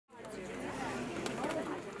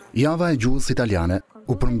Java e gjuhës italiane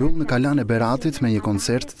u përmbyll në kalanë e Beratit me një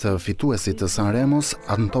koncert të fituesit të Sanremos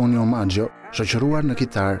Antonio Maggios, shoqëruar në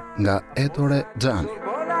kitarë nga Ettore Giannì.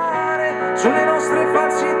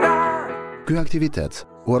 Ky aktivitet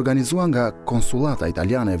u organizua nga Konsullata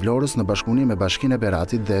Italiane e Vlorës në bashkëpunim me Bashkinë e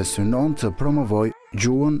Beratit dhe synon të promovojë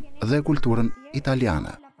gjuhën dhe kulturën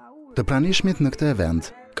italiane. Të pranishmit në këtë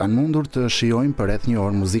event kanë mundur të shijojnë për rreth një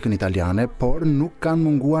orë muzikën italiane, por nuk kanë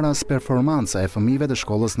munguar as performanca e fëmijëve të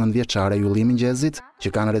shkollës nëntëvjeçare Gjuhës Mëngjesit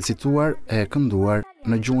që kanë recituar e kënduar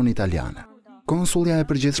në gjuhën italiane. Konsullja e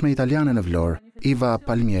përgjithshme italiane në Vlorë, Iva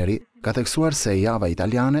Palmieri, ka theksuar se Java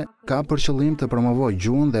Italiane ka për qëllim të promovojë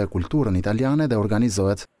gjuhën dhe kulturën italiane dhe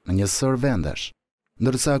organizohet në një sër vendesh.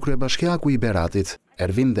 Ndërsa kryebashkiaku i Beratit,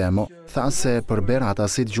 Ervin Demo, tha se për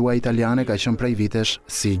beratasit gjuha italiane ka qenë prej vitesh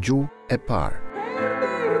si gjuhë e parë.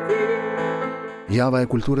 Java e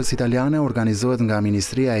kulturës italiane organizohet nga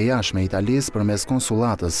Ministria e Jashtme e Italisë përmes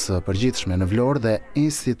Konsullatës së përgjithshme në Vlorë dhe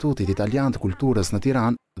Institutit Italian të Kulturës në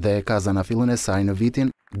Tiranë dhe ka zanafillën e saj në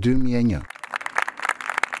vitin 2001.